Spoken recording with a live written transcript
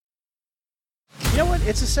You know what?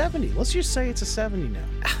 It's a 70. Let's just say it's a 70 now.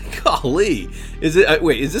 Golly, is it?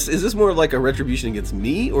 Wait, is this more like a retribution against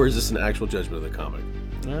me, or is this an actual judgment of the comic?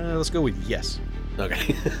 Let's go with yes.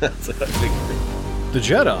 Okay, that's what I figured. The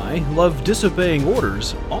Jedi love disobeying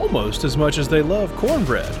orders almost as much as they love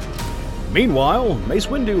cornbread. Meanwhile, Mace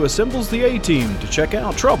Windu assembles the A-Team to check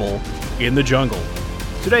out trouble in the jungle.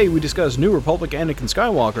 Today we discuss New Republic Anakin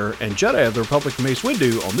Skywalker and Jedi of the Republic Mace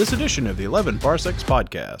Windu on this edition of the 11 Parsecs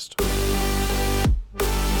Podcast.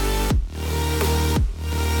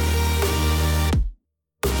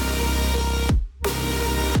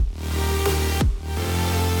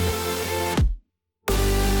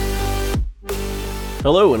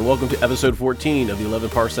 Hello and welcome to episode 14 of the 11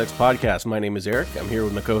 Parsecs Podcast. My name is Eric. I'm here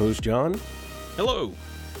with my co-host John. Hello.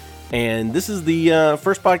 And this is the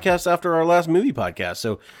first podcast after our last movie podcast.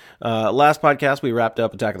 So last podcast we wrapped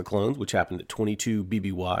up Attack of the Clones, which happened at 22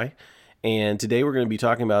 BBY. And today we're going to be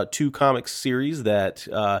talking about two comic series that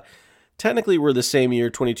technically were the same year,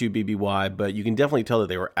 22 BBY, but you can definitely tell that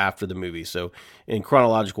they were after the movie. So in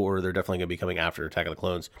chronological order, they're definitely going to be coming after Attack of the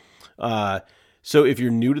Clones. So if you're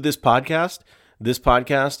new to this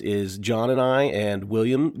podcast is John and I and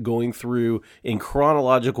William going through in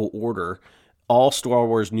chronological order all Star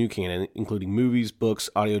Wars new canon, including movies, books,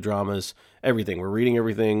 audio dramas, everything. We're reading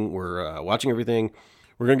everything. We're watching everything.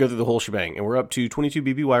 We're going to go through the whole shebang. And we're up to 22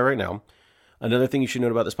 BBY right now. Another thing you should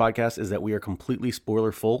note about this podcast is that we are completely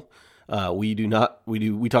spoiler full. We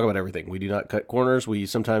talk about everything. We do not cut corners. We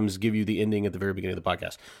sometimes give you the ending at the very beginning of the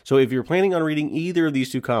podcast. So if you're planning on reading either of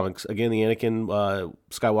these two comics, again, the Anakin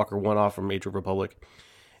Skywalker one-off from Age of Republic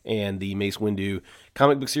and the Mace Windu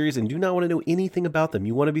comic book series, and do not want to know anything about them,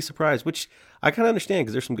 you want to be surprised, which I kind of understand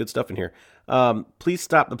because there's some good stuff in here. Please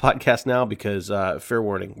stop the podcast now because, fair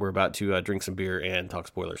warning, we're about to drink some beer and talk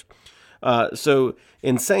spoilers. So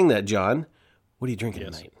in saying that, John, what are you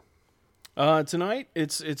drinking tonight? Tonight,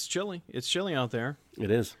 it's chilly. It's chilly out there. It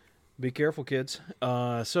is. Be careful, kids.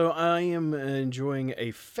 So I am enjoying a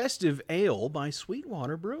festive ale by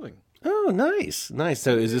Sweetwater Brewing. Oh, nice.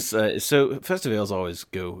 So is this, so festive ales always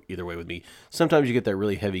go either way with me. Sometimes you get that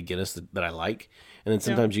really heavy Guinness that I like, and then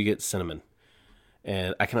sometimes you get cinnamon.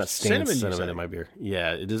 And I cannot stand cinnamon in my beer.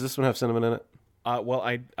 Yeah. Does this one have cinnamon in it? Well,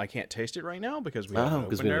 I can't taste it right now because we haven't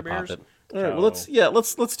opened our beers. All right, well,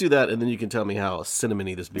 let's do that, and then you can tell me how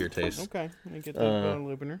cinnamony this beer tastes. Okay, let me get that bottle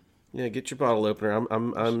opener. Yeah, get your bottle opener.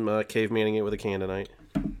 I'm cavemanning it with a can tonight.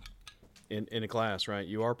 In a glass, right?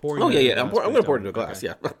 You are pouring. Oh yeah. I'm going to pour it into a glass.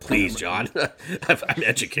 Okay. Yeah, please, John. I'm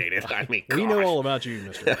educated. I mean, we know all about you,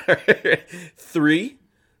 Mister. 3,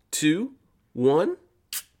 2, 1.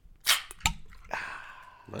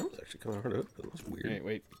 Mine was actually kind of hard to open. That was weird. Hey,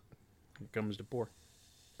 wait. Here comes to pour.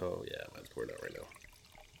 Oh yeah, mine's pouring out right now.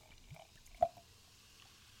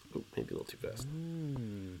 Oh, maybe a little too fast.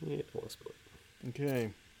 Yeah, I don't want to spill it.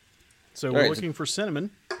 Okay. So we're looking for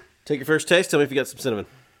cinnamon. Take your first taste. Tell me if you got some cinnamon.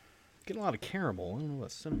 Get a lot of caramel. I don't know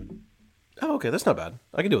about cinnamon. Oh, okay. That's not bad.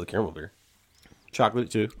 I can do it with caramel beer. Chocolate,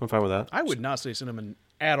 too. I'm fine with that. I would not say cinnamon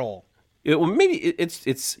at all. Well, maybe it's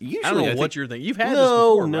usually... I don't know what you're thinking. You've had this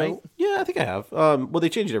before, right? Yeah, I think I have. Well, they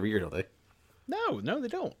change it every year, don't they? No, they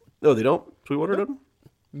don't. No, they don't? Sweetwater doesn't?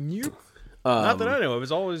 You... Not that I know. It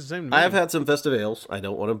was always the same. I have had some festive ales. I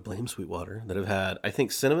don't want to blame Sweetwater. That have had, I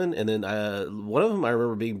think, cinnamon, and then one of them I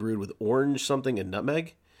remember being brewed with orange something and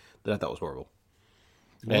nutmeg that I thought was horrible.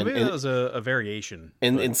 Well, maybe that was a variation.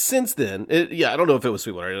 And since then, I don't know if it was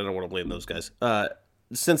Sweetwater. I don't want to blame those guys.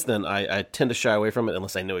 Since then, I tend to shy away from it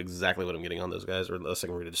unless I know exactly what I'm getting on those guys, or unless I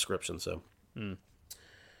can read a description. So, all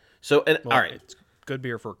right, it's good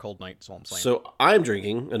beer for a cold night. That's all I'm saying. So I'm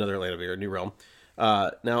drinking another Atlanta beer, New Realm.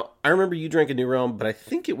 Now, I remember you drank a New Realm, but I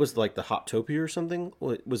think it was like the Hoptopia or something.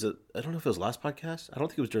 Was it? I don't know if it was last podcast. I don't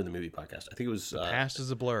think it was during the movie podcast. I think it was... past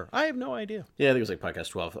is a blur. I have no idea. Yeah, I think it was like podcast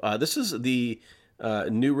 12. This is the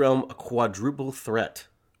New Realm Quadruple Threat.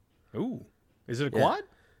 Ooh. Is it a quad?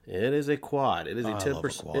 It is a quad. It is a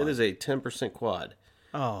 10%. It is a 10% quad.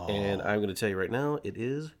 Oh. And I'm going to tell you right now, it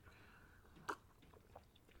is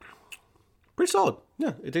pretty solid.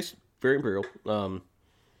 Yeah, it tastes very imperial.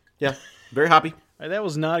 Yeah, very hoppy. That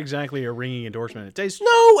was not exactly a ringing endorsement. It tastes... No,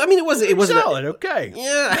 I mean, it wasn't solid. Okay.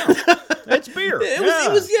 Yeah. It's beer.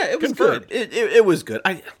 It was good. It was good.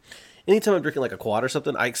 Anytime I'm drinking like a quad or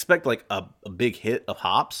something, I expect like a big hit of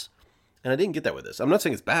hops, and I didn't get that with this. I'm not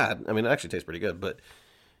saying it's bad. I mean, it actually tastes pretty good, but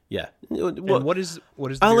yeah. Well, and what is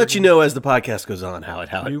I'll let you know as the podcast goes on how it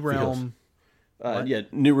New Realm. Yeah,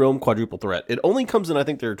 New Realm Quadruple Threat. It only comes in, I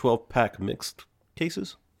think, there are 12-pack mixed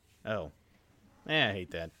cases. Oh. I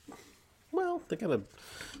hate that. Well, they gotta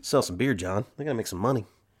sell some beer, John. They gotta make some money.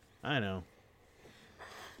 I know.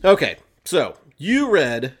 Okay, so you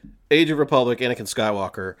read Age of Republic, Anakin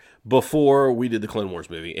Skywalker, before we did the Clone Wars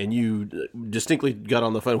movie, and you immediately got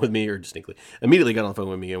on the phone with me,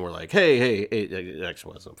 and were like, hey, it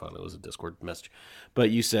actually wasn't fun, it was a Discord message, but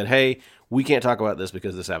you said, hey, we can't talk about this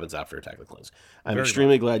because this happens after Attack of the Clones. I'm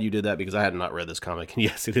extremely glad you did that, because I had not read this comic, and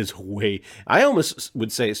yes, it is I almost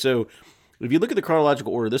would say, so if you look at the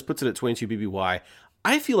chronological order, this puts it at 22 BBY.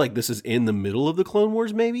 I feel like this is in the middle of the Clone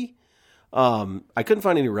Wars, maybe. I couldn't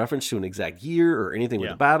find any reference to an exact year or anything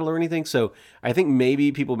with the battle or anything. So I think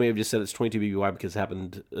maybe people may have just said it's 22 BBY because it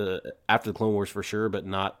happened after the Clone Wars for sure, but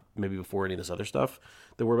not maybe before any of this other stuff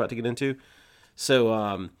that we're about to get into.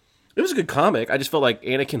 So it was a good comic. I just felt like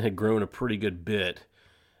Anakin had grown a pretty good bit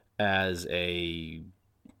as a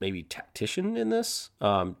maybe tactician in this,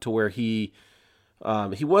 to where he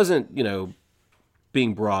wasn't,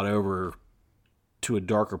 being brought over to a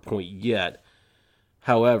darker point yet.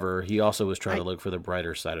 However, he also was trying to look for the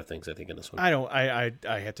brighter side of things, I think, in this one. I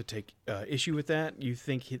have to take issue with that. You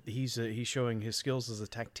think he's showing his skills as a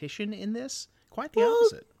tactician in this? Quite the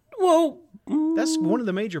opposite. Well, that's one of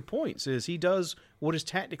the major points, is he does what is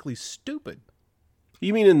tactically stupid.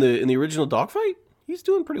 You mean in the original dogfight? He's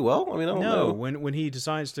doing pretty well. I mean, I don't know. When he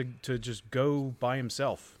decides to just go by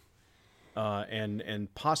himself,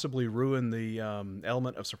 and possibly ruin the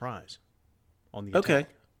element of surprise on the attack.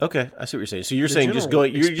 Okay, I see what you're saying. So you're saying just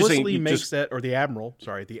going. You're just saying the admiral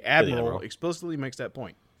explicitly makes that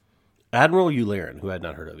point. Admiral Yularen, who I had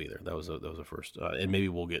not heard of either. That was a first, and maybe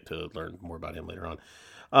we'll get to learn more about him later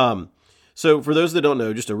on. So for those that don't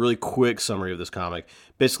know, just a really quick summary of this comic.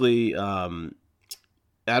 Basically, Admiral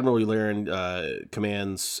Yularen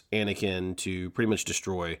commands Anakin to pretty much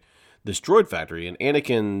destroy this droid factory, and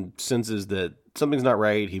Anakin senses that something's not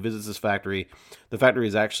right. He visits this factory. The factory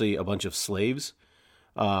is actually a bunch of slaves.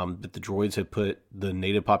 That the droids have put the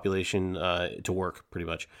native population to work, pretty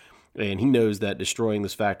much. And he knows that destroying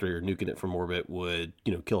this factory or nuking it from orbit would,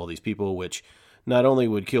 kill all these people, which not only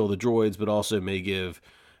would kill the droids, but also may give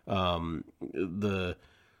the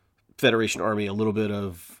Federation Army a little bit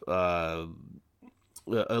of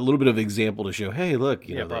example to show, hey, look,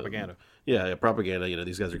 propaganda. Propaganda.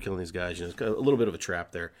 These guys are killing these guys. It's got a little bit of a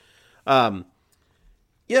trap there. I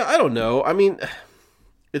don't know. I mean,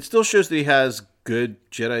 it still shows that he has good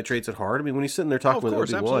Jedi traits at heart. I mean, when he's sitting there talking with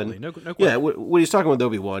Obi-Wan, no question. Yeah, when he's talking with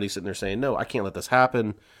Obi-Wan, he's sitting there saying, "No, I can't let this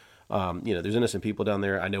happen." There's innocent people down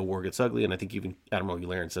there. I know war gets ugly, and I think even Admiral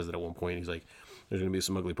Yularen says that at one point. He's like, "There's going to be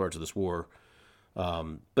some ugly parts of this war,"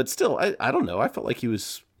 but still, I don't know. I felt like he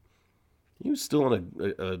was still on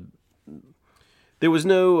a there was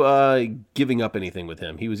no giving up anything with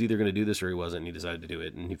him. He was either going to do this or he wasn't, and he decided to do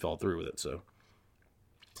it, and he followed through with it. So.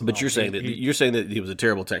 But you're saying that he was a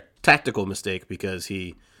terrible tactical mistake because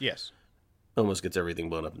he almost gets everything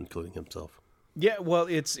blown up, including himself. Yeah, well,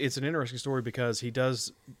 it's an interesting story because he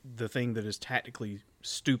does the thing that is tactically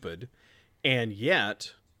stupid, and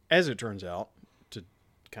yet, as it turns out, to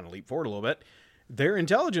kind of leap forward a little bit, their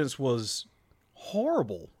intelligence was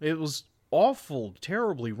horrible. It was awful,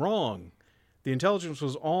 terribly wrong. The intelligence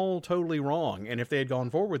was all totally wrong, and if they had gone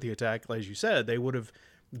forward with the attack, as you said, they would have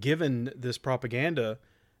given this propaganda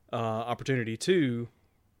opportunity to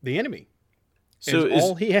the enemy. So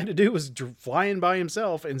all he had to do was fly in by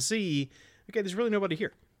himself and see, okay, there's really nobody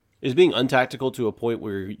here. Is being untactical to a point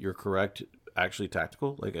where you're correct actually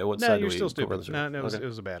tactical? Like, at what side? No, you're still stupid. No, it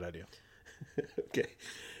was a bad idea. Okay.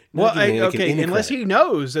 Well, unless he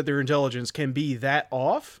knows that their intelligence can be that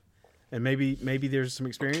off, and maybe there's some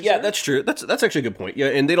experience. Yeah, there. That's true. That's actually a good point. Yeah,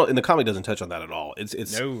 and the comic doesn't touch on that at all.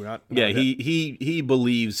 It's not yeah. He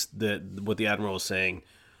believes that what the Admiral is saying.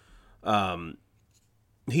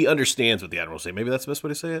 He understands what the Admiral is saying. Maybe that's the best way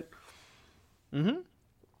to say it. Mm-hmm.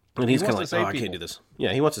 And he's kind of like, I can't do this.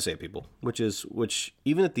 Yeah, he wants to save people, which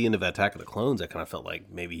even at the end of Attack of the Clones, I kind of felt like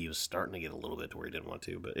maybe he was starting to get a little bit to where he didn't want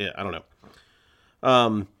to. But yeah, I don't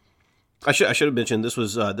know. I should have mentioned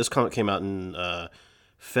this comic came out in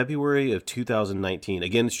February of 2019.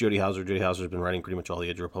 Again, it's Jody Houser. Jody Houser has been writing pretty much all the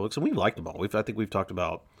Age of Republics, and we've liked them all. I think we've talked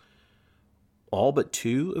about all but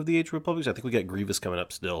 2 of the Age of Republics. I think we got Grievous coming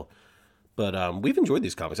up still. But we've enjoyed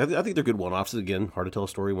these comics. I think they're good one-offs. Again, hard to tell a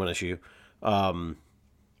story, one issue. I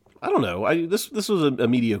don't know. This was a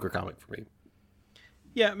mediocre comic for me.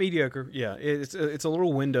 Yeah, mediocre. Yeah, it's a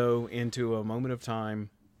little window into a moment of time.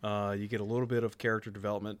 You get a little bit of character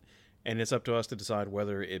development, and it's up to us to decide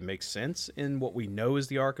whether it makes sense in what we know is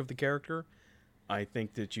the arc of the character. I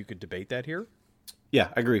think that you could debate that here. Yeah,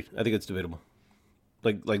 I agree. I think it's debatable.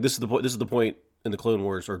 Like this is the point. This is the point in the Clone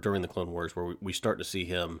Wars or during the Clone Wars where we start to see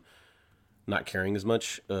him not caring as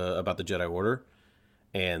much about the Jedi Order,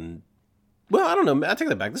 and Well, I don't know. I take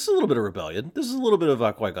that back. This is a little bit of rebellion. This is a little bit of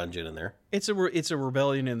Qui-Gon Jinn in there. It's a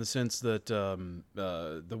rebellion in the sense that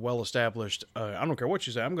the well-established, I don't care what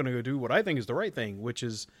you say, I'm going to go do what I think is the right thing, which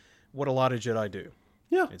is what a lot of Jedi do.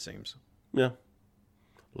 Yeah. It seems. Yeah.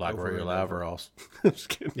 Like Ray Laveros. I'm just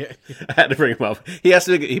kidding. Yeah. I had to bring him up. He has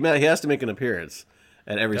to make an appearance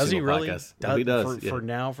at every Does single he really? podcast. He does. For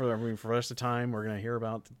now, for the rest of the time, we're going to hear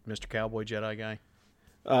about Mr. Cowboy Jedi guy.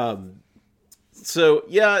 So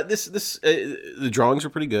yeah, the drawings are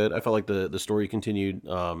pretty good. I felt like the story continued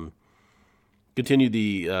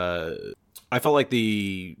I felt like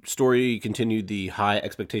the story continued the high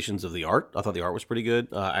expectations of the art. I thought the art was pretty good.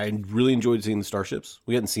 I really enjoyed seeing the starships.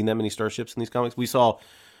 We hadn't seen that many starships in these comics. We saw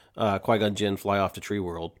Qui-Gon Jinn fly off to Tree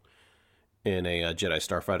World in a Jedi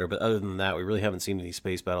Starfighter, but other than that, we really haven't seen any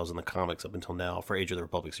space battles in the comics up until now for Age of the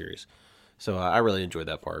Republic series. So I really enjoyed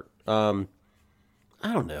that part.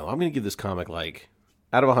 I don't know. I'm going to give this comic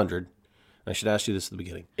out of 100. I should ask you this at the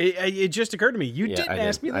beginning. It just occurred to me. You didn't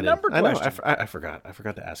ask me the number question. I forgot. I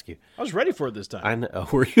forgot to ask you. I was ready for it this time. I know.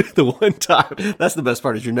 Were you the one time? That's the best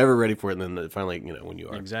part is you're never ready for it, and then finally, when you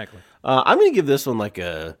are. Exactly. I'm going to give this one like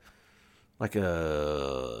a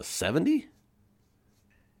 70.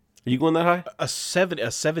 Are you going that high? A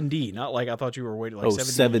 70, not like I thought you were waiting like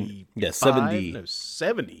 70. 70. Yeah, 70. No,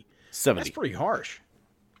 70. 70. That's pretty harsh.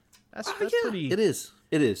 That's pretty. It is.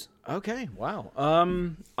 Okay. Wow.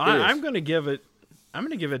 I'm going to give it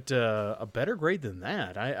a better grade than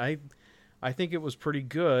that. I think it was pretty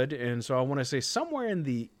good, and so I want to say somewhere in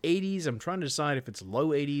the 80s. I'm trying to decide if it's low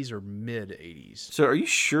 80s or mid 80s. So are you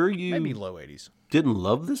sure you maybe low 80s didn't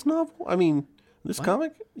love this novel? I mean, this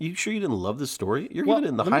comic? You sure you didn't love this story? You're giving it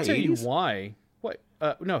in the high 80s? Let me tell you why. What?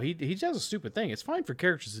 No, he does a stupid thing. It's fine for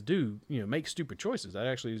characters to do, make stupid choices. That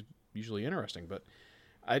actually is usually interesting, but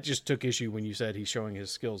I just took issue when you said he's showing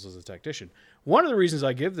his skills as a tactician. One of the reasons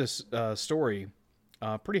I give this story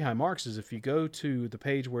pretty high marks is if you go to the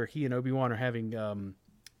page where he and Obi-Wan are having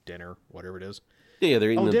dinner, whatever it is. Yeah,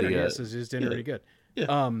 they're eating dinner. Yes, is dinner really good?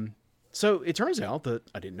 Yeah. So it turns out that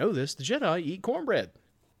I didn't know this. The Jedi eat cornbred.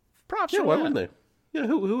 Props. Yeah, for why that. wouldn't they? Yeah,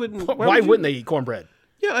 who wouldn't? Why wouldn't they eat cornbread?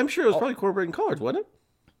 Yeah, I'm sure it was probably cornbread and collards, wasn't it?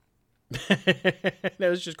 No, it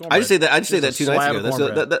was just cornbread. I just say that 2 nights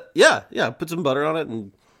ago. Yeah. Put some butter on it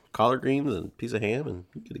and collard greens and a piece of ham and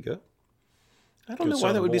you're good to go. I don't know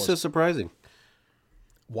why that would be so surprising.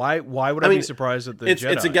 Why would I be surprised at the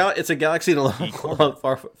Jedi? It's a galaxy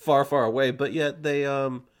far away, but yet they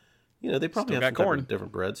they probably still have corn.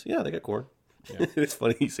 Different breads. Yeah, they got corn. Yeah. It's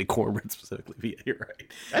funny you say cornbread specifically, but yeah, you're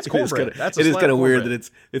right. That's cornbread. It is kind of weird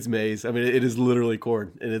that it's maize. I mean, it is literally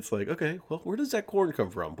corn, and it's like, okay, well, where does that corn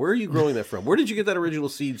come from? Where are you growing that from? Where did you get that original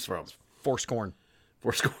seeds from? Forced corn.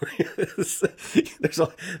 There's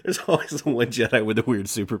always one Jedi with a weird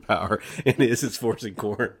superpower, and it's forcing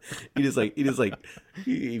corn.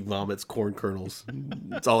 He vomits corn kernels.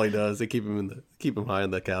 That's all he does. They keep him high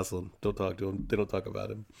in the castle and don't talk to him. They don't talk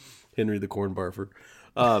about him. Henry the Corn Barfer.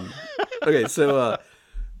 Okay, so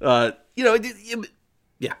yeah,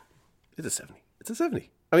 it's a 70. It's a 70.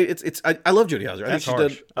 I mean, I love Jodie Hauser. I think she's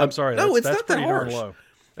done. I'm sorry. No, it's that's not that pretty darn harsh. low.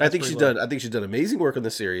 I think she's done amazing work on the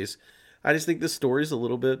series. I just think this story's a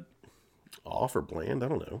little bit off or bland. I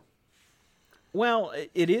don't know. Well,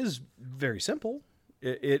 it is very simple.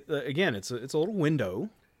 Again, it's a little window.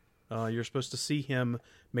 You're supposed to see him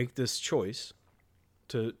make this choice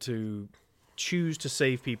to choose to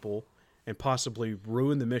save people and possibly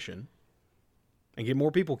ruin the mission and get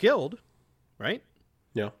more people killed, right?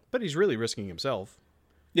 Yeah. But he's really risking himself.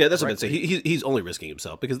 Yeah, that's what I'd say. He's only risking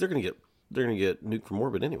himself because they're gonna get nuked from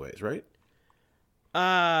orbit anyways, right?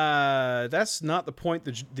 That's not the point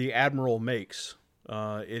that the Admiral makes.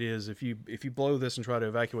 It is if you blow this and try to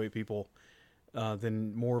evacuate people,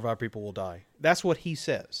 then more of our people will die. That's what he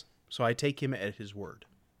says. So I take him at his word.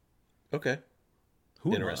 Okay.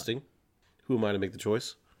 Interesting. Who am I to make the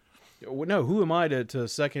choice? No, who am I to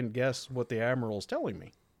second guess what the Admiral's telling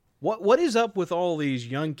me? What is up with all these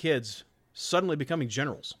young kids suddenly becoming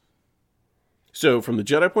generals? So from the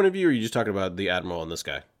Jedi point of view, or are you just talking about the Admiral and this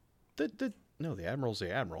guy? No, the Admiral's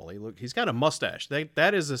the Admiral. He's got a mustache.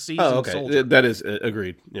 That is a seasoned soldier. That is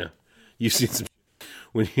agreed. Yeah, you've seen some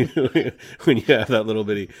when you have that little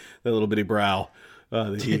bitty brow.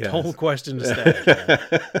 That he Don't has. Question the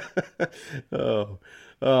stash.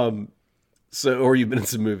 So, or you've been in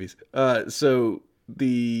some movies. So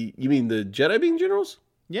you mean the Jedi being generals?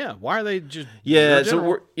 Yeah. Why are they just? Yeah.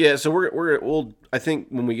 So we'll. I think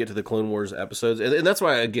when we get to the Clone Wars episodes, and that's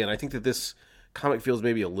why again I think that this comic feels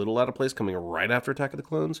maybe a little out of place coming right after Attack of the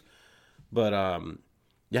Clones. But,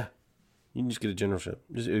 yeah, you can just get a generalship.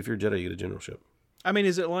 If you're a Jedi, you get a generalship. I mean,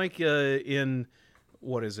 is it like in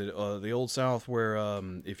what is it? The Old South, where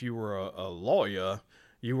if you were a lawyer,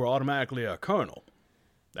 you were automatically a colonel.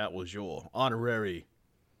 That was your honorary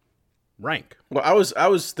rank. Well, I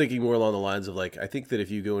was thinking more along the lines of like, I think that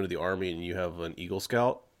if you go into the Army and you have an Eagle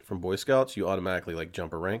Scout from Boy Scouts, you automatically like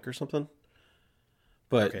jump a rank or something.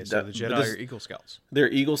 But okay, so the Jedi are Eagle Scouts. They're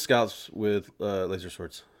Eagle Scouts with laser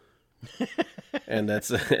swords. and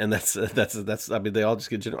that's I mean, they all just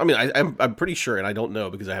get I mean, I'm pretty sure, and I don't know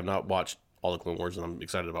because I have not watched all the Clone Wars, and I'm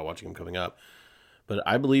excited about watching them coming up. But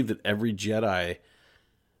I believe that every Jedi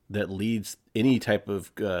that leads any type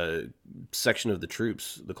of section of the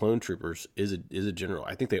troops, the clone troopers, is a general.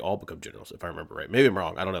 I think they all become generals, if I remember right. Maybe I'm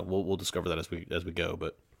wrong. I don't know. We'll discover that as we go.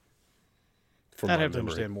 But I'd have to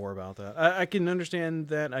understand more about that. I can understand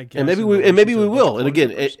that. I guess, and maybe we will. And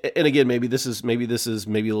again, maybe this is maybe a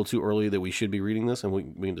little too early that we should be reading this, and we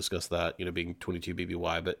can discuss that. Being 22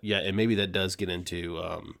 BBY, but yeah, and maybe that does get into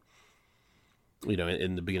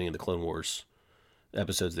in the beginning of the Clone Wars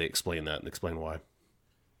episodes, they explain that and explain why.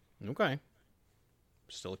 Okay.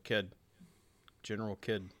 Still a kid. General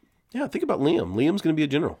kid. Yeah, think about Liam. Liam's going to be a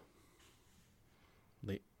general.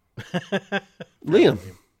 Liam.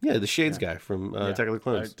 Yeah, the Shades guy from Attack of the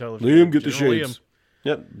Clones. Liam, get the Shades. Liam.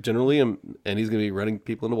 Yep, General Liam. And he's going to be running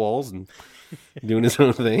people into walls and doing his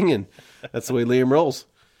own thing, and that's the way Liam rolls.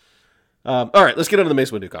 All right, let's get on to the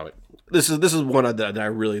Mace Windu comic. This is one that I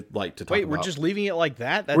really like to talk about. Wait, we're just leaving it like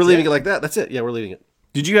that? We're leaving it like that? That's it. Yeah, we're leaving it.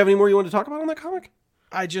 Did you have any more you wanted to talk about on that comic?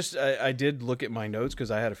 I did look at my notes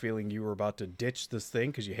because I had a feeling you were about to ditch this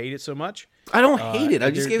thing because you hate it so much. I don't hate it.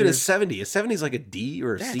 I just gave it a 70. A 70 is like a D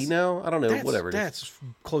or a C now. I don't know. Whatever it is. That's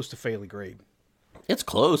close to failing grade. It's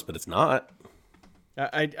close, but it's not.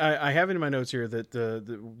 I have it in my notes here that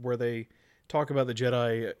the where they talk about the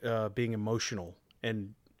Jedi being emotional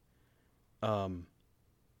and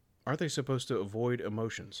aren't they supposed to avoid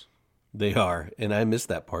emotions? They are, and I missed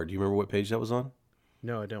that part. Do you remember what page that was on?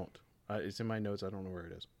 No, I don't. It's in my notes. I don't know where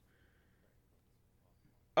it is.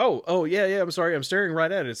 Oh, yeah. I'm sorry. I'm staring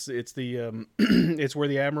right at it. It's the it's where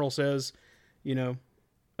the Admiral says,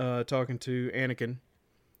 talking to Anakin.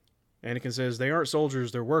 Anakin says they aren't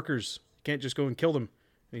soldiers; they're workers. You can't just go and kill them.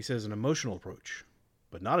 And he says an emotional approach,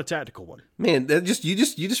 but not a tactical one. Man, you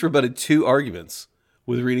just rebutted two arguments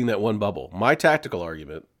with reading that one bubble. My tactical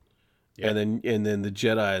argument, and then the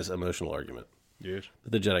Jedi's emotional argument. Yes,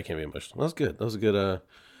 the Jedi can't be emotional. That was good. That was a good.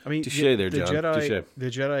 I mean, touche there, John. The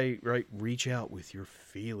Jedi, right? Reach out with your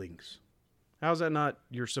feelings. How's that not?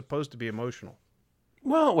 You're supposed to be emotional.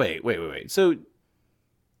 Well, wait. So,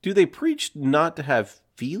 do they preach not to have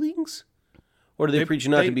feelings, or do they preach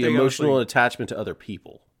not to be emotional and attachment to other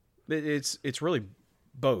people? It's really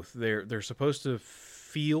both. They're supposed to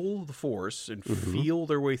feel the Force and feel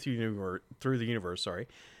their way through the universe. Sorry,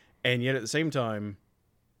 and yet at the same time,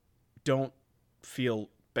 don't feel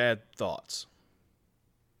bad thoughts.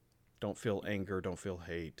 Don't feel anger. Don't feel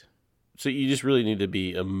hate. So you just really need to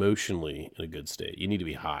be emotionally in a good state. You need to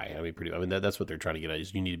be high. That's what they're trying to get at.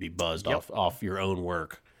 Is you need to be buzzed off your own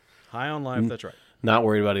work. High on life. That's right. Not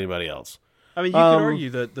worried about anybody else. I mean, you could argue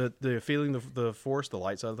that the feeling the Force, the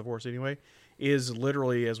light side of the Force anyway, is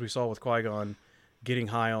literally, as we saw with Qui-Gon, getting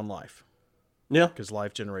high on life. Yeah. Because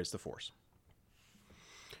life generates the Force.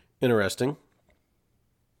 Interesting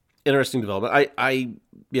development.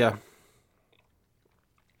 Yeah.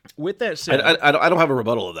 With that said, I don't have a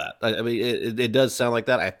rebuttal of that. I mean, it does sound like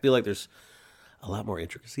that. I feel like there's a lot more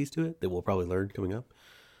intricacies to it that we'll probably learn coming up.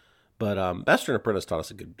 But Master and Apprentice taught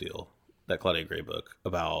us a good deal, that Claudia Gray book,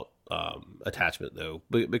 about attachment, though.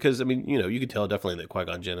 Because, I mean, you could tell definitely that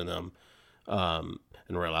Qui-Gon Jinn and them, and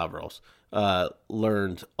Royal Admirals,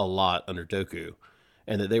 learned a lot under Dooku,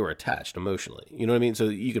 and that they were attached emotionally. You know what I mean? So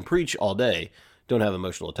you can preach all day, don't have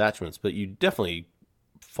emotional attachments, but you definitely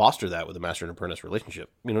foster that with a Master and Apprentice relationship.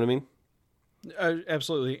 You know what I mean?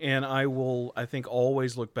 Absolutely. And I think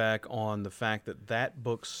always look back on the fact that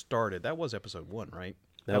book started. That was episode 1, right?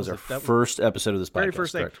 That was our first episode of this podcast. Very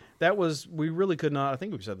first thing. That was, we really could not, I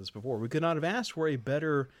think we've said this before, we could not have asked for a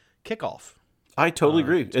better kickoff. I totally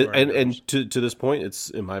agree. And to this point,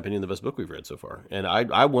 it's, in my opinion, the best book we've read so far. And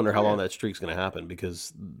I wonder how long that streak's going to happen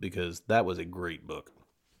because that was a great book.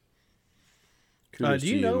 Do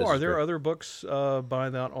you know, are there other books by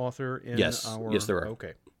that author in Yes, there are.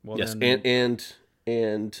 Okay. Well, yes, then... and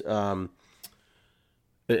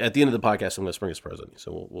at the end of the podcast, I'm going to spring a surprise on you,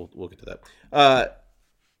 so we'll get to that.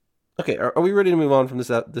 Okay, are we ready to move on from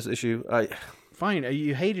this issue? Fine,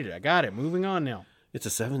 you hated it. I got it. Moving on now. It's a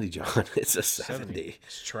 70, John. It's a 70.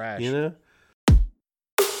 It's trash. You know?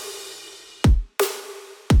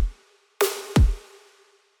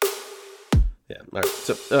 Yeah. All right.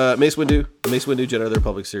 So, Mace Windu, the Mace Windu Jedi of the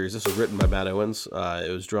Republic series. This was written by Matt Owens.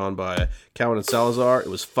 It was drawn by Cowan and Salazar. It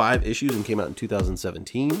was 5 issues and came out in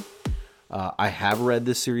 2017. I have read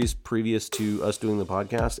this series previous to us doing the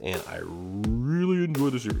podcast, and I really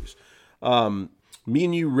enjoy the series. Me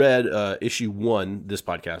and you read issue 1 this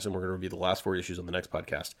podcast, and we're going to review the last 4 issues on the next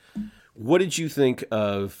podcast. What did you think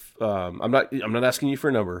of? I'm not asking you for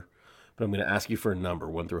a number, but I'm going to ask you for a number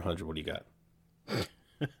 1 through 100. What do you got?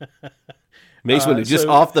 Mace Windu, just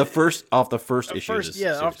off the first issue.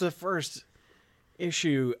 Off the first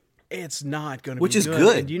issue, it's not going to be which is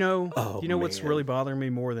good. And you know what's really bothering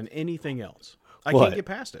me more than anything else? I can't get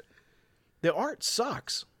past it. The art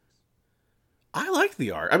sucks. I like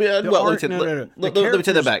the art. I mean, let me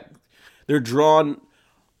take that back. They're drawn.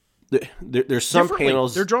 There's some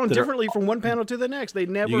panels. They're drawn differently from one panel to the next. They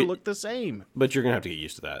never look the same. But you're gonna have to get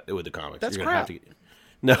used to that with the comics. That's you're crap.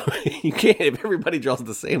 No, you can't. If everybody draws it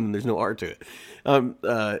the same, then there's no art to it.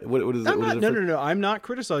 What is it? No. I'm not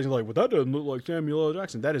criticizing well, that doesn't look like Samuel L.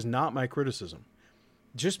 Jackson. That is not my criticism.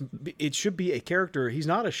 Just it should be a character. He's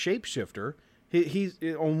not a shapeshifter. He's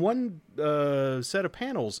on one set of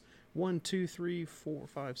panels. 1, 2, 3, 4,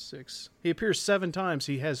 5, 6. He appears 7 times.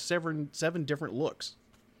 He has seven different looks.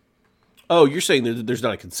 Oh, you're saying there's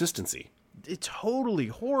not a consistency? It's totally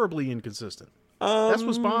horribly inconsistent. That's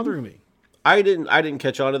what's bothering me. I didn't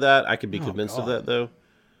catch on to that. I could be convinced of that though.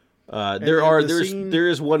 There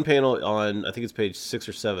is one panel on, I think it's page 6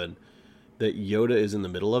 or 7, that Yoda is in the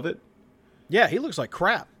middle of it. Yeah, he looks like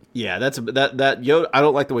crap. Yeah, that Yoda. I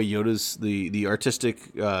don't like the way Yoda's the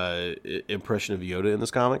artistic impression of Yoda in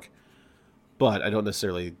this comic, but I don't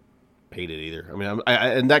necessarily hate it either. I mean,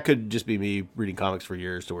 and that could just be me reading comics for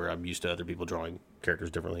years to where I'm used to other people drawing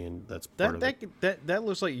characters differently, and that's part of it. That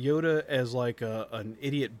looks like Yoda as like an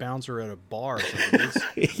idiot bouncer at a bar or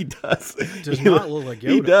something. He does. Does not look like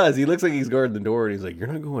Yoda. He does. He looks like he's guarding the door, and he's like, "You're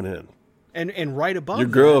not going in." And right above your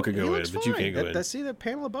girl can go in, but you can't go in. See that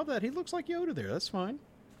panel above that? He looks like Yoda there. That's fine.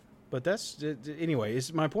 But that's anyway.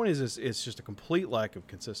 My point is, it's just a complete lack of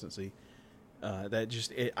consistency.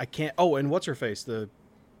 I can't. Oh, and what's her face? The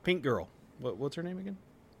pink girl. What's her name again?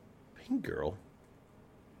 Pink girl.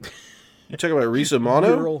 You talking about Risa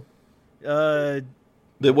Mono? Girl.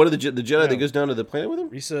 The Jedi that goes down to the planet with him?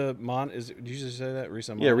 Risa Mono. Did you just say that?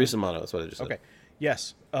 Risa Mono. Yeah, Risa Mono. That's what I just said. Okay.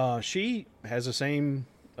 Yes. She has the same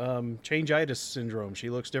change-itis syndrome. She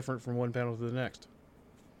looks different from one panel to the next.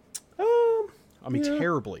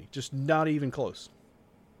 Terribly. Just not even close.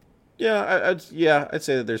 Yeah, I'd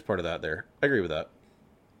say that there's part of that there. I agree with that.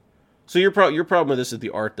 So your problem with this is the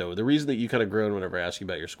art, though. The reason that you kind of groaned whenever I asked you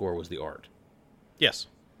about your score was the art. Yes.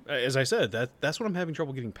 As I said, that's what I'm having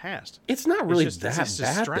trouble getting past. It's not really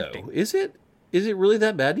that bad, though. Is it? Is it really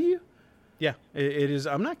that bad to you? Yeah, it is.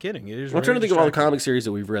 I'm not kidding. It is. I'm trying to think of all the comic series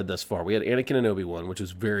that we've read thus far. We had Anakin and Obi-Wan, which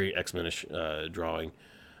was very X-Men-ish drawing.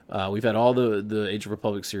 We've had all the Age of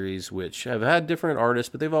Republic series, which have had different artists,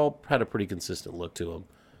 but they've all had a pretty consistent look to them.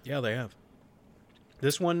 Yeah, they have.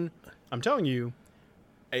 This one, I'm telling you,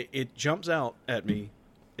 it jumps out at me.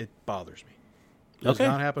 It bothers me. It does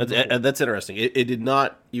not happen before. That's interesting. It did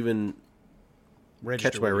not even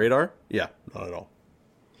catch my radar. Yeah, not at all.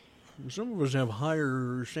 Some of us have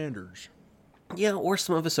higher standards. Yeah, or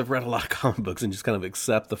some of us have read a lot of comic books and just kind of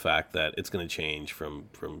accept the fact that it's going to change from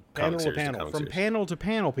panel to panel, from panel to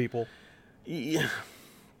panel. People.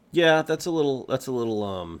 Yeah, that's a little.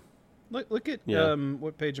 Look at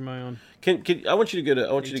what page am I on? Can I want you to go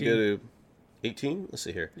to 18. Let's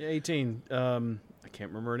see here. Yeah, 18. I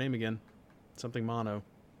can't remember her name again. Something Mono.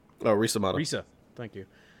 Oh, Risa Mono. Risa. Thank you.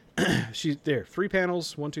 She's there. 3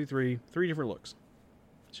 panels. 1, 2, 3. 3 different looks.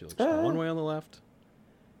 She looks one way on the left.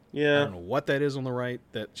 Yeah. I don't know what that is on the right.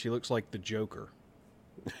 That she looks like the Joker.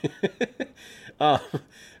 One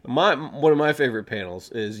of my favorite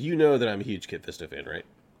panels is, you know that I'm a huge Kit Fisto fan, right?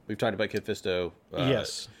 We've talked about Kit Fisto.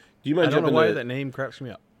 Yes. Do you mind I don't know why that name cracks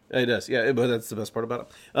me up. It does, yeah, but that's the best part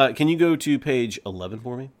about it. Can you go to page 11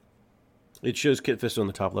 for me? It shows Kit Fisto in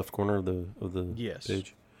the top left corner of the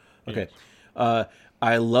page. Okay. Yes.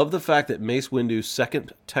 I love the fact that Mace Windu's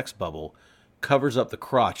second text bubble covers up the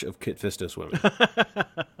crotch of Kit Fisto swimming.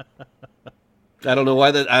 I don't know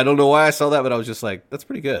why I saw that, but I was just like, that's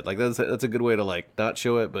pretty good. Like that's a good way to like not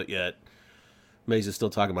show it, but yet Mace is still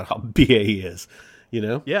talking about how BA he is. You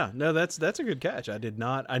know? Yeah, no, that's a good catch. I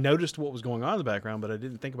noticed what was going on in the background, but I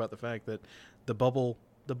didn't think about the fact that the bubble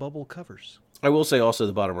covers. I will say also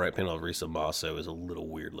the bottom right panel of Risa Maso is a little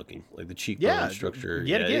weird looking. Like the cheekbone structure.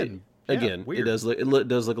 Again, it does look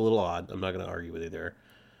a little odd. I'm not going to argue with you there.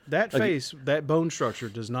 That face, that bone structure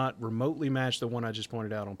does not remotely match the one I just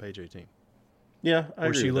pointed out on page 18. Yeah, I agree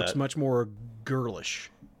where she with looks that. much more girlish.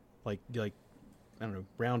 Like I don't know,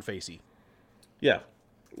 round facey. Yeah.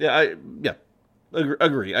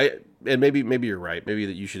 Agree. And maybe you're right. Maybe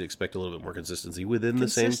that you should expect a little bit more consistency within the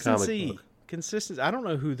same comic book. Consistency. I don't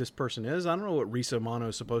know who this person is. I don't know what Risa Amano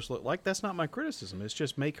is supposed to look like. That's not my criticism. It's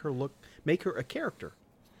just make her a character.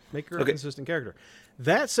 Make her a consistent character.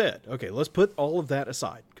 That said, okay, let's put all of that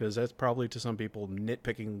aside, because that's probably to some people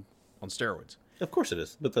nitpicking on steroids. Of course it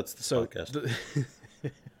is, but that's the podcast.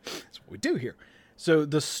 That's what we do here. So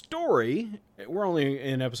the story, we're only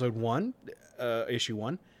in episode 1, issue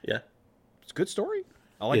 1. Yeah. It's a good story.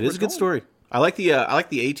 I like it is a good story. I like the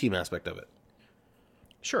A-team aspect of it.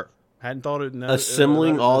 Sure. Hadn't thought it.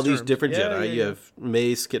 Assembling all these different Jedi. You have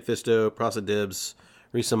Mace, Kit Fisto, Prasa Dibs,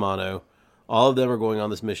 Risa Amano. All of them are going on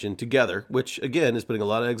this mission together, which, again, is putting a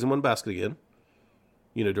lot of eggs in one basket again,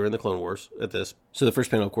 during the Clone Wars at this. So the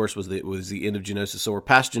first panel, of course, was the end of Geonosis. So we're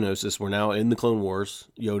past Geonosis. We're now in the Clone Wars.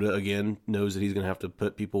 Yoda, again, knows that he's going to have to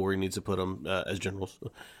put people where he needs to put them as generals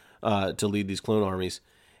to lead these clone armies.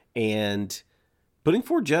 And putting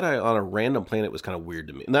 4 Jedi on a random planet was kind of weird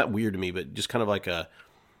to me. Not weird to me, but just kind of like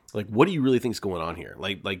what do you really think is going on here?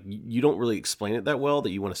 Like you don't really explain it that well,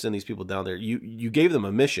 that you want to send these people down there. You gave them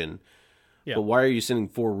a mission, but why are you sending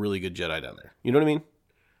 4 really good Jedi down there? You know what I mean?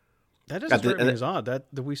 That doesn't strike me as odd. That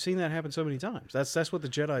we've seen that happen so many times. That's what the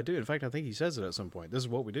Jedi do. In fact, I think he says it at some point. This is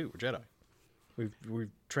what we do. We're Jedi. We've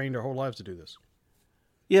trained our whole lives to do this.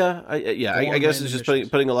 Yeah, I guess it's just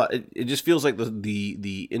putting a lot. It just feels like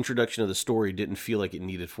the introduction of the story didn't feel like it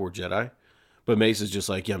needed 4 Jedi, but Mace is just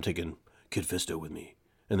like, I'm taking Kit Fisto with me,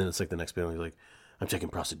 and then it's like the next panel, he's like, I'm taking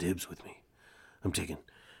Prasa Dibs with me, I'm taking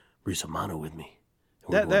Risa Amano with me.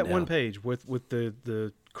 That one page with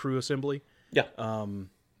the crew assembly,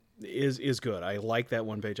 is good. I like that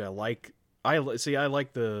one page. I like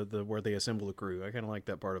the where they assemble the crew. I kind of like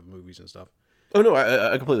that part of movies and stuff. Oh no,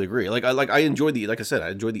 I completely agree. I enjoyed I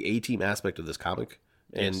enjoyed the A-team aspect of this comic,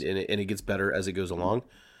 and it gets better as it goes along.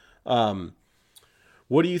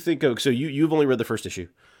 What do you think of? So you've only read the first issue.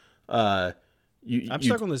 I'm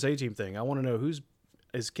stuck on this A-team thing. I want to know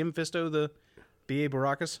is Kim Fisto the B.A.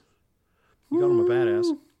 Baracus? You got him a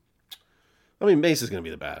badass. I mean, Mace is going to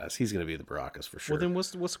be the badass. He's going to be the Baracus for sure. Well, then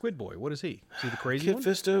what's Squid Boy? What is he? Is he the crazy one?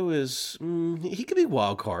 Kit Fisto is he could be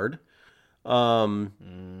wild card.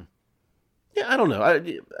 Yeah, I don't know. I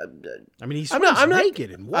mean, he's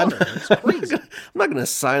naked in water. It's crazy. I'm not going to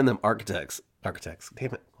assign them architects.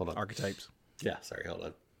 Damn it. Hold on. Archetypes. Yeah, sorry. Hold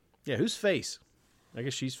on. Yeah, who's Face? I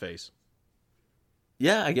guess she's Face.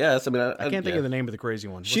 Yeah, I guess. I mean, I can't think of the name of the crazy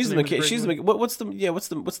one. She's the mechanic. What's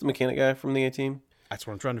the mechanic guy from the A-team? That's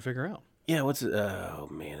what I'm trying to figure out. Yeah, what's it? Oh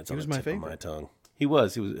man, it's on the tip of my tongue. He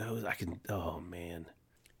was. Oh man.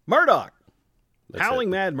 Murdoch. Howling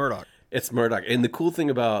Mad Murdoch. It's Murdoch. And the cool thing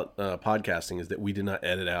about podcasting is that we did not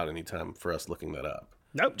edit out any time for us looking that up.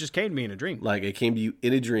 Nope, just came to me in a dream. Like, it came to you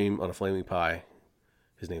in a dream on a flaming pie.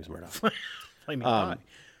 His name's Murdoch. Flaming pie.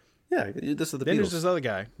 Yeah, this is the Then Beatles. there's this other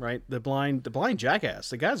guy, right? The blind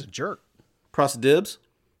jackass. The guy's a jerk. Prasa Dibs?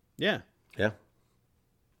 Yeah. Yeah.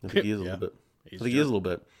 I think he is a little bit. I think he is a little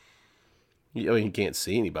bit. I mean, he can't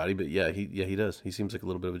see anybody, but yeah, he does. He seems like a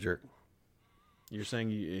little bit of a jerk. You're saying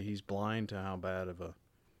he's blind to how bad of a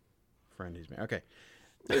friend he's made. Okay,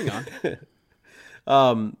 moving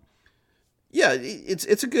on. Yeah,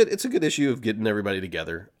 it's a good issue of getting everybody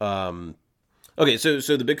together. Okay, so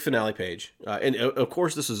the big finale page, and of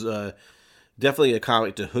course this is definitely a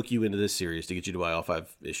comic to hook you into this series to get you to buy all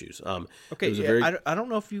 5 issues. Okay, I don't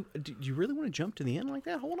know if do you really want to jump to the end like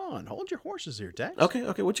that? Hold your horses here, Dax.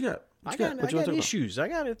 Okay, what you got? I got issues. I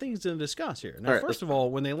got things to discuss here. Now, first of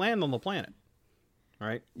all, when they land on the planet,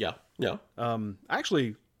 right? Yeah.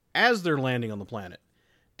 Actually, as they're landing on the planet,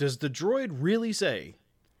 does the droid really say,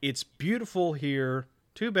 "It's beautiful here.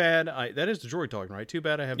 Too bad that is the droid talking, right? Too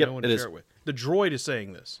bad I have no one to share it with." The droid is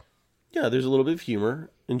saying this. Yeah, there's a little bit of humor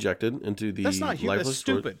injected into the. That's not humor. That's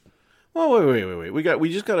stupid. Oh, wait. We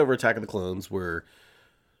just got over Attack of the Clones where,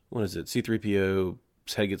 what is it? C-3PO's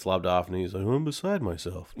head gets lobbed off and he's like, I'm beside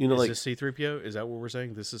myself. Is this C-3PO? Is that what we're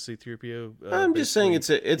saying? This is C-3PO? I'm just saying it's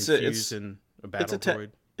a battle droid.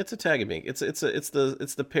 It's a tag and make. It's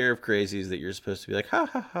the pair of crazies that you're supposed to be like, ha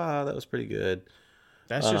ha ha, that was pretty good.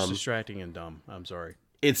 That's just distracting and dumb. I'm sorry.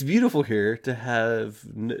 It's beautiful here to have.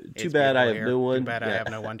 Too bad I have no one. Too bad I have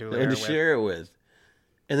no one to share it with.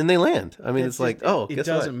 And then they land. I mean, it's like, it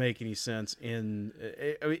doesn't make any sense.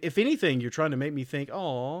 If anything, you're trying to make me think,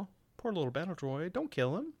 oh, poor little battle droid, don't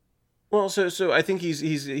kill him. Well, so I think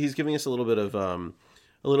he's giving us a little bit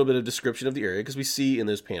of description of the area because we see in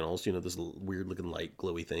those panels, those weird looking light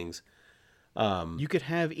glowy things. You could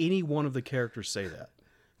have any one of the characters say that.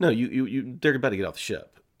 No, they're about to get off the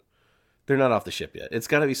ship. They're not off the ship yet. It's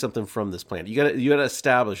got to be something from this planet. You got to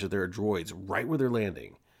establish that there are droids right where they're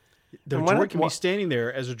landing. The droid can be standing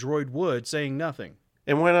there as a droid would, saying nothing.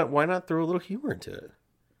 And why not throw a little humor into it?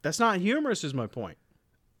 That's not humorous, is my point.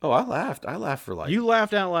 Oh, I laughed. I laughed for You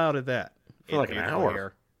laughed out loud at that. For like an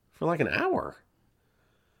hour. For like an hour.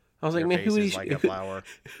 I was like, man,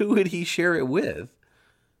 who would he share it with?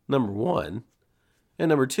 Number one. And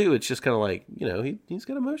number two, it's just kind of like, he's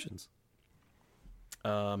got emotions.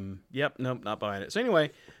 Yep, nope, not buying it. So anyway,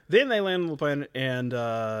 then they land on the planet,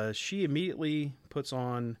 and she immediately puts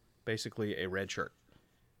on basically a red shirt.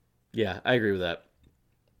 Yeah, I agree with that.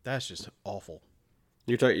 That's just awful.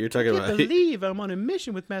 You're talking about. I can't believe I'm on a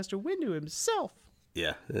mission with Master Windu himself.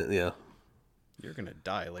 Yeah. You're gonna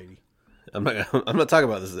die, lady. I'm not talking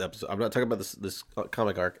about this episode. I'm not talking about this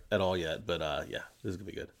comic arc at all yet. But this is gonna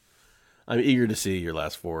be good. I'm eager to see your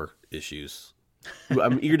last 4 issues.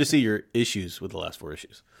 I'm eager to see your issues with the last 4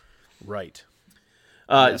 issues. Right.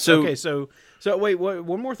 Yes. So wait,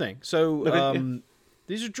 one more thing. So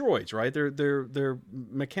these are droids, right? They're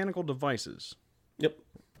mechanical devices. Yep.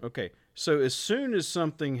 Okay. So as soon as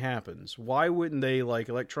something happens, why wouldn't they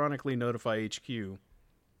electronically notify HQ?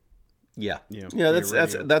 Yeah.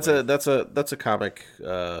 That's a comic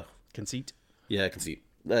conceit. Yeah, conceit.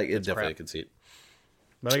 It's definitely a conceit.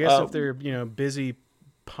 But I guess if they're busy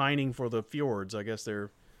pining for the fjords, I guess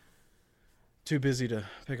they're too busy to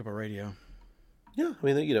pick up a radio. Yeah, I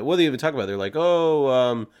mean, what do they even talk about? They're like,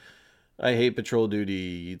 I hate patrol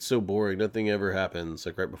duty. It's so boring. Nothing ever happens.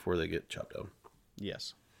 Like right before they get chopped down.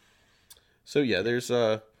 Yes. So yeah, there's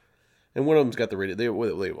and one of them's got the radio. They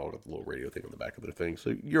all got the little radio thing on the back of their thing.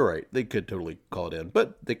 So you're right. They could totally call it in,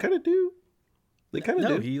 but they kind of do.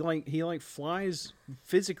 No, he flies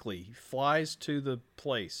physically, flies to the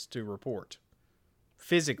place to report.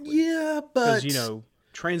 Physically. Yeah, but because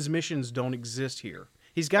transmissions don't exist here.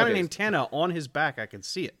 He's got an antenna on his back. I can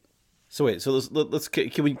see it. So wait, so let's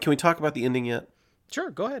can we talk about the ending yet?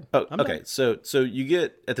 Sure, go ahead. Oh, okay. So you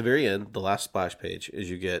get at the very end, the last splash page is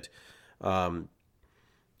you get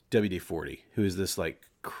WD-40, who is this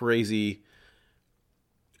crazy.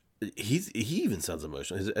 He even sounds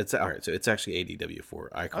emotional. It's all right. So it's actually ADW4.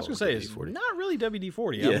 I was gonna say it's not really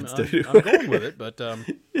WD-40. Yeah, I'm going with it, but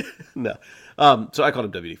no. So I called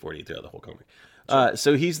him WD-40 throughout the whole comic. Sure.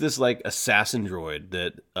 So he's this assassin droid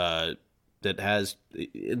that has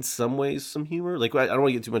in some ways some humor. I don't want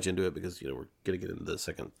to get too much into it because we're gonna get into the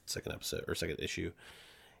second episode or second issue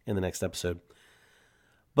in the next episode.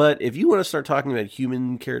 But if you want to start talking about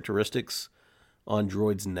human characteristics on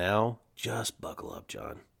droids now, just buckle up,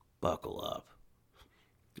 John. Buckle up.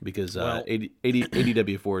 Because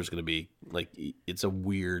ADW4 is going to be it's a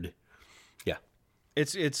weird. Yeah.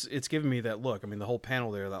 It's giving me that look. I mean, the whole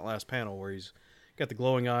panel there, that last panel where he's got the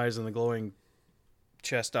glowing eyes and the glowing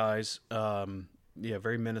chest eyes.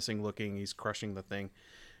 Very menacing looking. He's crushing the thing.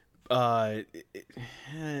 I'm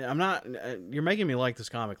not. You're making me like this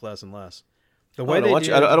comic less and less. The way I don't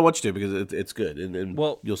want you to because it's good, and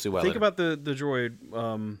you'll see why. Think later. about the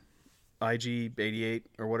droid IG-88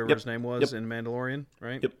 or whatever his name was in Mandalorian,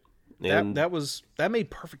 right? Yep. That made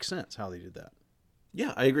perfect sense how they did that.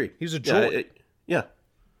 Yeah, I agree. He was a droid. Yeah.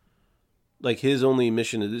 His only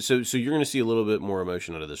mission is so you're going to see a little bit more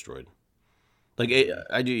emotion out of this droid.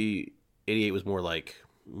 IG-88 was more I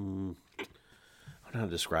don't know how to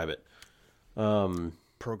describe it.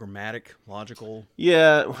 Programmatic, logical,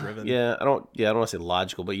 driven. I don't want to say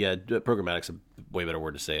logical, but programmatic's a way better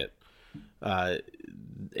word to say it.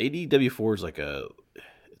 ADW4 is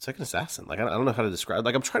it's like an assassin. I don't know how to describe.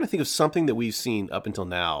 I'm trying to think of something that we've seen up until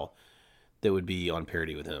now that would be on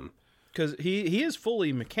parity with him. Because he is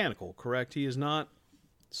fully mechanical, correct? He is not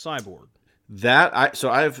cyborg.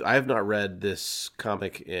 I've not read this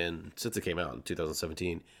comic since it came out in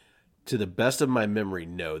 2017. To the best of my memory,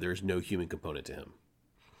 no, there's no human component to him.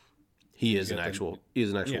 He is an actual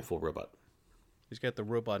full robot. He's got the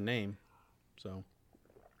robot name, so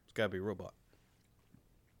it's got to be a robot.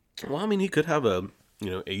 Well, I mean, he could have a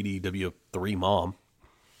ADW3 mom.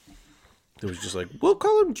 It was just we'll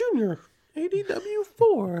call him Junior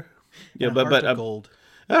ADW4. Yeah, but gold.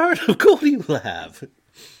 A heart of gold he will have.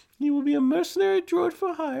 He will be a mercenary droid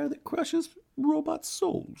for hire that crushes robot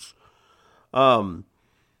souls. Yeah,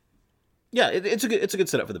 it's a good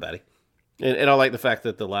setup for the baddie, and I like the fact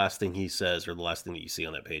that the last thing he says or the last thing that you see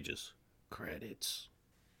on that page is credits.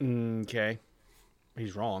 Okay,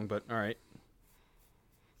 he's wrong, but all right.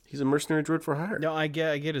 He's a mercenary droid for hire. No, I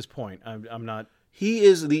get his point. I'm not. He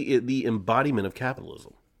is the embodiment of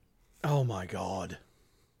capitalism. Oh my God.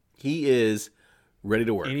 He is ready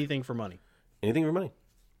to work. Anything for money. Anything for money.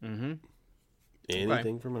 Mm-hmm.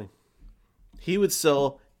 Anything for money. He would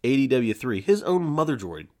sell ADW3, his own mother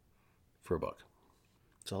droid, for $1.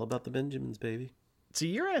 It's all about the Benjamins, baby. See,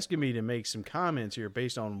 you're asking me to make some comments here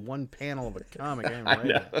based on one panel of a comic I haven't read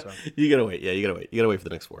yet. So. You gotta wait. Yeah, you gotta wait. You gotta wait for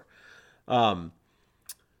the next 4.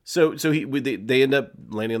 So they end up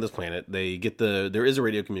landing on this planet. They get there is a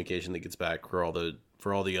radio communication that gets back for all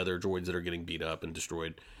the other droids that are getting beat up and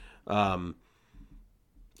destroyed.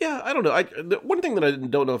 Yeah, I don't know. The one thing that I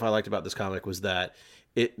don't know if I liked about this comic was that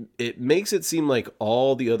it makes it seem like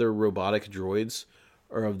all the other robotic droids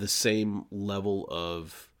are of the same level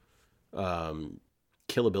of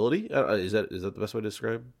killability. Is that the best way to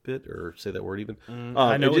describe it, or say that word even?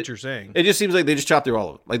 I know what you're saying. It just seems like they just chop through all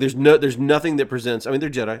of them. Like there's nothing that presents. I mean, they're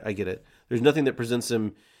Jedi. I get it. There's nothing that presents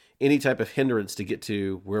them any type of hindrance to get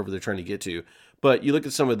to wherever they're trying to get to. But you look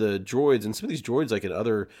at some of the droids, and some of these droids, like in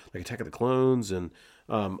other, like Attack of the Clones and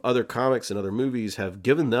other comics and other movies, have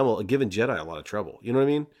given Jedi a lot of trouble. You know what I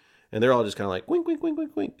mean? And they're all just kind of like wink, wink, wink,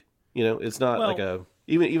 wink, wink. You know, it's not like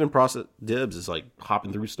even Process Dibs is like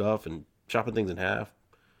hopping through stuff and chopping things in half.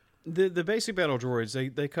 The basic battle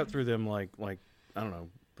droids, they cut through them like I don't know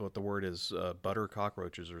what the word is, butter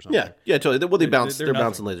cockroaches or something. Yeah, totally. Well, they're bouncing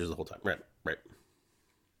lasers the whole time. Right.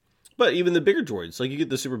 But even the bigger droids, like you get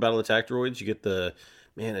the super battle attack droids, you get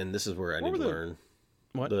and this is where I need to learn.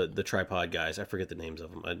 What? The tripod guys. I forget the names of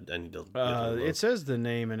them. I need to. It says the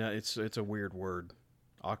name, and it's a weird word,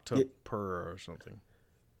 Octopur or something.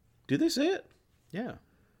 Do they say it? Yeah.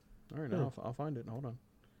 All right, now I'll find it. Hold on.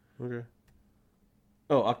 Okay.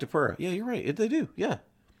 Oh, Octopura. Yeah, you're right. They do. Yeah.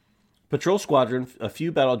 Patrol squadron, a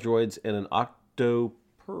few battle droids, and an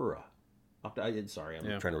Octopura. Sorry,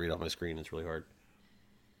 I'm trying to read off my screen. It's really hard.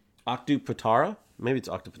 Octopatara? Maybe it's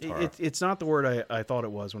Octopatara. It's not the word I thought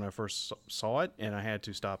it was when I first saw it, and I had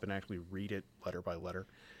to stop and actually read it letter by letter.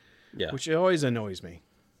 Yeah. Which always annoys me.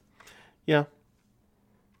 Yeah.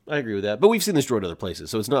 I agree with that. But we've seen this droid other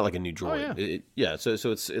places, so it's not like a new droid. Oh, yeah. So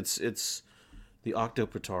it's the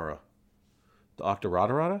Octopatara. The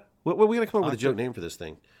Octorada? What are we going to come up with a joke name for this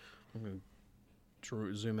thing? I'm going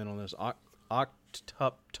to zoom in on this.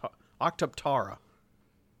 Octoptara. Octoptara.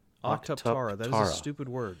 That is a stupid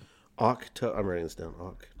word. I'm writing this down.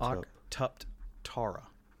 Octoptara.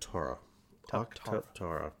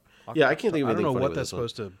 Octoptara. Yeah, I can't think of anything. I don't know funny what that's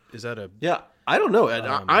supposed to. Is that a? Yeah, I don't know.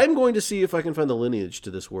 I'm going to see if I can find the lineage to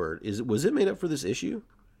this word. Was it made up for this issue?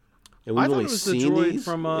 And we've only seen the droid these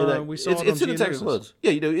from we saw it's in Attack of the Clones.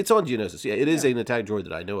 Yeah, it's on Geonosis. Yeah, it is an attack droid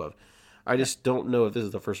that I know of. I just don't know if this is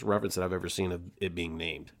the first reference that I've ever seen of it being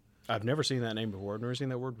named. I've never seen that name before. I've never seen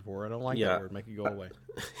that word before. I don't like that word. Make it go away.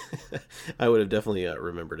 I would have definitely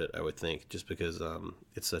remembered it, I would think, just because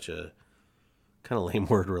it's such a kind of lame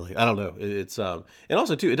word, really. I don't know. It's and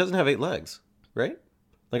also, too, it doesn't have 8 legs, right?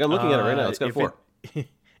 Like, I'm looking at it right now. It's got 4.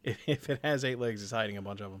 If it has 8 legs, it's hiding a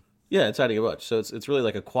bunch of them. Yeah, it's hiding a bunch. So it's really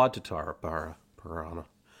like a quad-tatar piranha.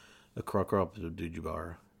 A crocodile.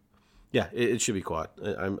 Yeah, it should be quad.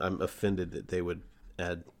 I'm offended that they would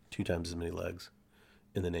add 2 times as many legs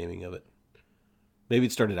in the naming of it. Maybe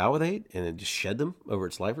it started out with 8 and it just shed them over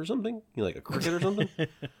its life or something. Like a cricket or something.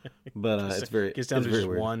 But it's very gets down to just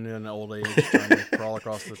weird. one in old age trying to crawl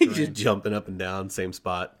across the terrain. He's just jumping up and down, same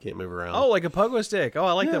spot, can't move around. Oh, like a pogo stick. Oh,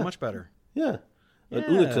 I like that much better. Yeah. An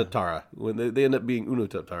Unotatara. When they end up being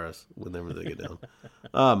Unotataras whenever they get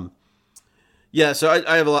down. Yeah, so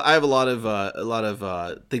I have a lot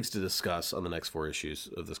of things to discuss on the next 4 issues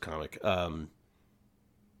of this comic.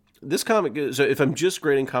 This comic, so if I'm just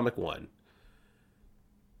grading comic 1,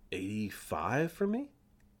 85 from me?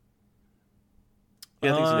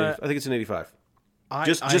 Yeah, I think it's an 85.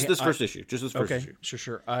 Just this first issue. Just this first issue.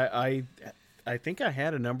 Sure. I think I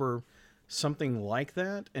had a number something like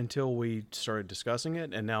that until we started discussing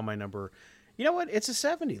it, and now my number, you know what? It's a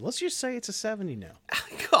 70. Let's just say it's a 70 now.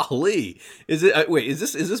 Golly, is it? Wait, is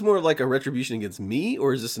this more of like a retribution against me,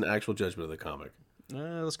 or is this an actual judgment of the comic?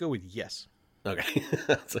 Let's go with yes. Okay,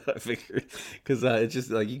 that's what I figured. Because it's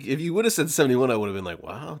just like if you would have said 71, I would have been like,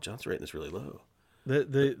 "Wow, John's rating this really low."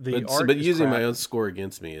 But using crap. my own score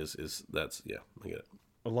against me is I get it.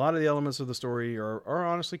 A lot of the elements of the story are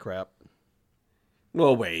honestly crap.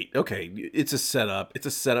 Well, wait. Okay, it's a setup. It's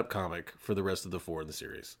a setup comic for the rest of the 4 in the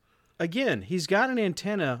series. Again, he's got an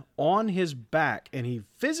antenna on his back, and he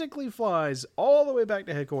physically flies all the way back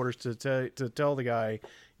to headquarters to tell the guy,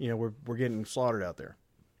 we're getting slaughtered out there.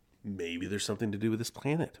 Maybe there's something to do with this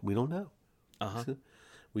planet. We don't know.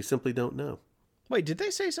 We simply don't know. Wait, did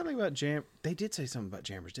they say something about jam? They did say something about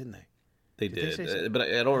jammers, didn't they? They did, but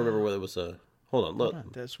I don't remember whether it was a. Hold on,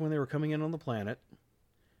 look. That's when they were coming in on the planet,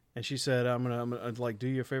 and she said, "I'm gonna like do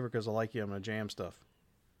you a favor because I like you. I'm gonna jam stuff."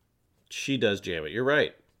 She does jam it. You're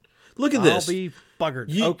right. Look at this. I'll be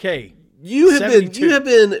buggered. Okay, You have 72.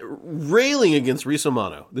 been railing against Risa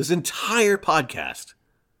Mano this entire podcast,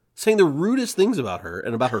 saying the rudest things about her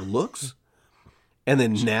and about her looks. And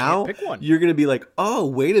then now pick one. you're going to be like, oh,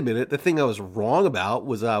 wait a minute. The thing I was wrong about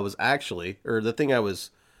was the thing I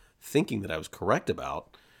was thinking that I was correct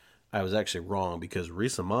about, I was actually wrong because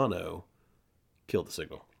Risa Mano killed the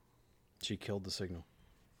signal. She killed the signal.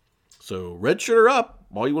 So red shirt her up.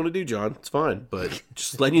 All you want to do, John, it's fine. But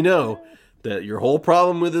just letting you know that your whole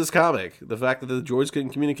problem with this comic, the fact that the droids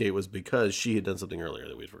couldn't communicate, was because she had done something earlier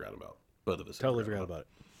that we'd forgotten about. Both of us Totally forgot about it.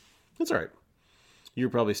 That's all right. You were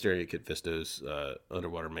probably staring at Kit Fisto's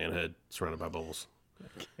underwater manhead surrounded by bubbles.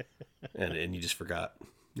 and you just forgot.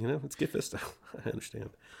 You know, it's Kit Fisto. I understand.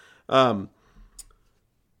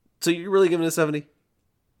 So you're really giving it a 70?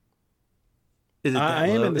 Is it that I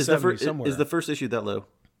am low? in the 70s somewhere. Is the first issue that low?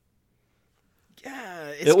 Yeah.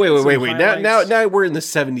 It's Wait. got some highlights. Now we're in the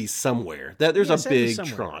 70s somewhere. There's Yeah, a 70s big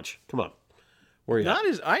somewhere. tranche. Come on. Where are you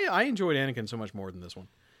at? I enjoyed Anakin so much more than this one.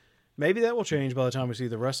 Maybe that will change by the time we see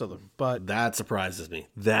the rest of them. But That surprises me.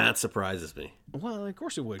 well, of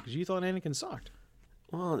course it would, because you thought Anakin sucked.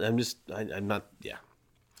 Well, I'm not. Yeah.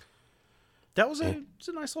 That was it's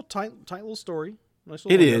a nice little tight little story. Nice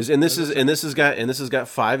little It window. is, and this has got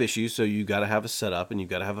 5 issues, so you got to have a setup and you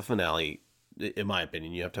got to have a finale. In my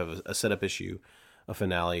opinion, you have to have a setup issue, a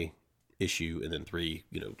finale issue, and then 3,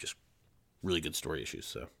 just really good story issues.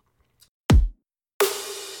 So.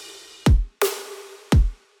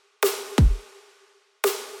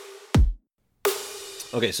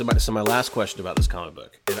 Okay, so my last question about this comic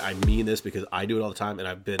book, and I mean this because I do it all the time, and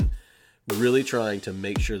I've been really trying to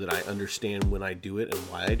make sure that I understand when I do it and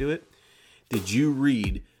why I do it. Did you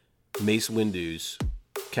read Mace Windu's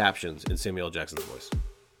captions in Samuel L. Jackson's voice?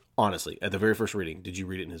 Honestly, at the very first reading, did you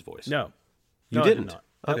read it in his voice? No. You No, I did didn't? not.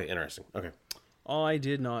 Okay, interesting. Okay. I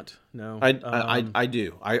did not. No. I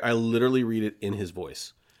do. I literally read it in his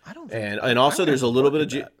voice. I don't think And also there's a little bit of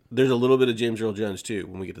that. there's a little bit of James Earl Jones too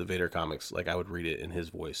when we get to the Vader comics. Like I would read it in his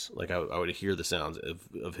voice. Like I would hear the sounds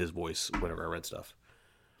of his voice whenever I read stuff.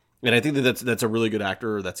 And I think that's a really good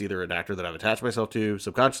actor. Or that's either an actor that I've attached myself to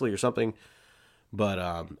subconsciously or something. But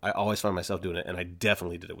I always find myself doing it, and I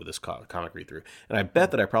definitely did it with this comic read through. And I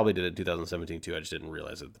bet that I probably did it in 2017 too. I just didn't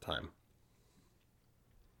realize it at the time.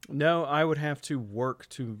 No, I would have to work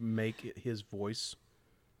to make it his voice,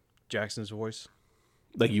 Jackson's voice.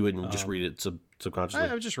 Like you wouldn't just read it subconsciously.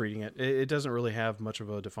 I'm just reading it. It doesn't really have much of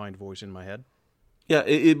a defined voice in my head.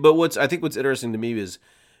 Yeah, but I think what's interesting to me is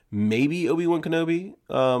maybe Obi-Wan Kenobi.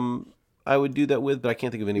 I would do that with, but I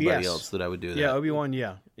can't think of anybody else that I would do that. Yeah, Obi-Wan.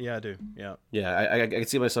 Yeah, I do. Yeah. Yeah, I can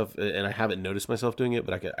see myself, and I haven't noticed myself doing it,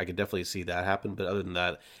 but I could definitely see that happen. But other than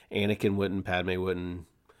that, Anakin wouldn't, Padme wouldn't.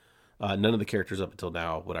 None of the characters up until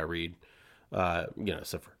now would I read,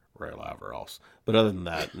 except for Ray Laver else. But other than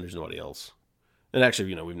that, there's nobody else. And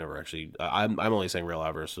actually, we've never actually. I'm only saying Ray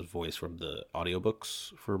Laver's voice from the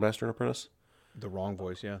audiobooks for Master and Apprentice. The wrong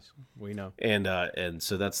voice, yes, we know. And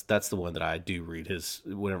so that's the one that I do read his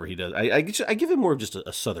whenever he does. I give him more of just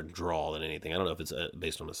a southern drawl than anything. I don't know if it's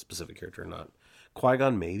based on a specific character or not.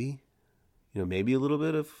 Qui-Gon maybe, maybe a little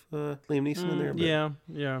bit of Liam Neeson in there. But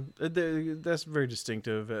Yeah. That's very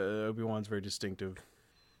distinctive. Obi-Wan's very distinctive.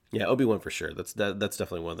 Yeah, Obi-Wan for sure. That's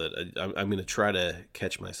definitely one that I'm going to try to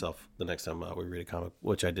catch myself the next time we read a comic,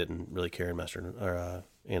 which I didn't really care in Master or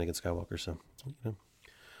Anakin Skywalker. So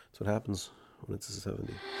that's what happens when it's a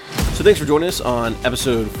 70. So thanks for joining us on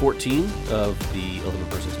episode 14 of the 11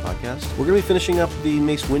 Persons podcast. We're going to be finishing up the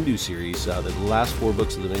Mace Windu series, the last 4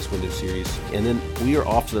 books of the Mace Windu series, and then we are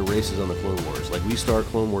off to the races on the Clone Wars. Like we start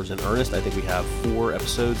Clone Wars in earnest. I think we have 4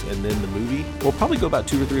 episodes, and then the movie. We'll probably go about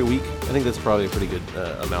 2 or 3 a week. I think that's probably a pretty good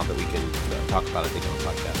amount that we can talk about, I think, on the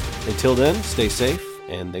podcast. Until then, stay safe,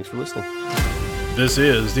 and thanks for listening. This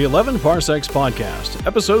is the 11 Parsecs Podcast,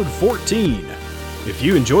 episode 14. If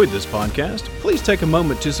you enjoyed this podcast, please take a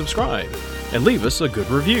moment to subscribe and leave us a good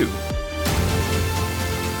review.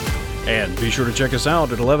 And be sure to check us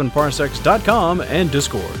out at 11parsecs.com and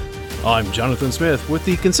Discord. I'm Jonathan Smith with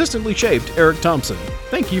the consistently shaped Eric Thompson.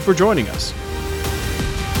 Thank you for joining us.